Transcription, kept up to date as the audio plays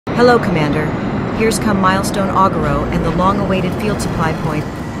Hello, Commander. Here's come Milestone AUGEREAU and the long-awaited field supply point,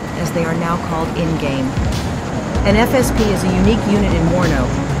 as they are now called in-game. An FSP is a unique unit in WARNO.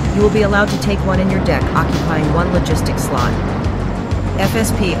 You will be allowed to take one in your deck, occupying one logistics slot.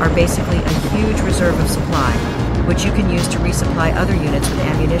 FSP are basically a huge reserve of supply, which you can use to resupply other units with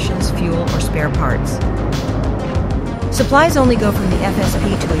ammunitions, fuel, or spare parts. Supplies only go from the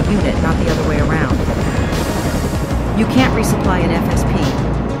FSP to a unit, not the other way around. You can't resupply an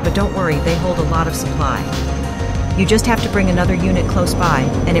FSP, but don't worry, they hold a lot of supply. You just have to bring another unit close by,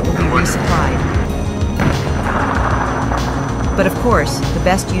 and it will be resupplied. But of course, the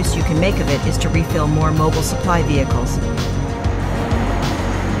best use you can make of it is to refill more mobile supply vehicles.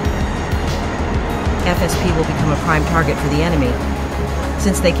 FSP will become a prime target for the enemy.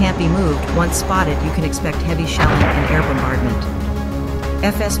 Since they can't be moved, once spotted, you can expect heavy shelling and air bombardment.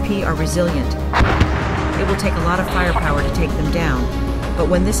 FSP are resilient. It will take a lot of firepower to take them down, but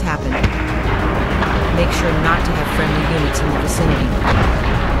when this happens, make sure not to have friendly units in the vicinity.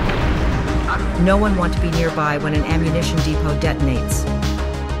 No one wants to be nearby when an ammunition depot detonates.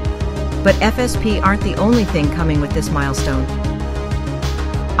 But FSP aren't the only thing coming with this milestone.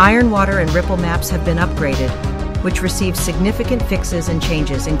 Iron, water, and ripple maps have been upgraded, which received significant fixes and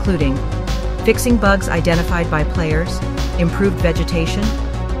changes, including fixing bugs identified by players, improved vegetation,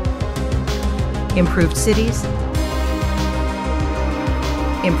 improved cities,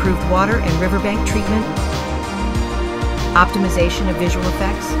 improved water and riverbank treatment, optimization of visual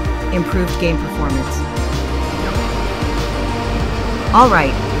effects, improved game performance.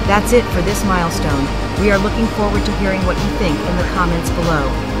 Alright, that's it for this milestone. We are looking forward to hearing what you think in the comments below.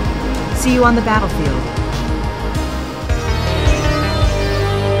 See you on the battlefield.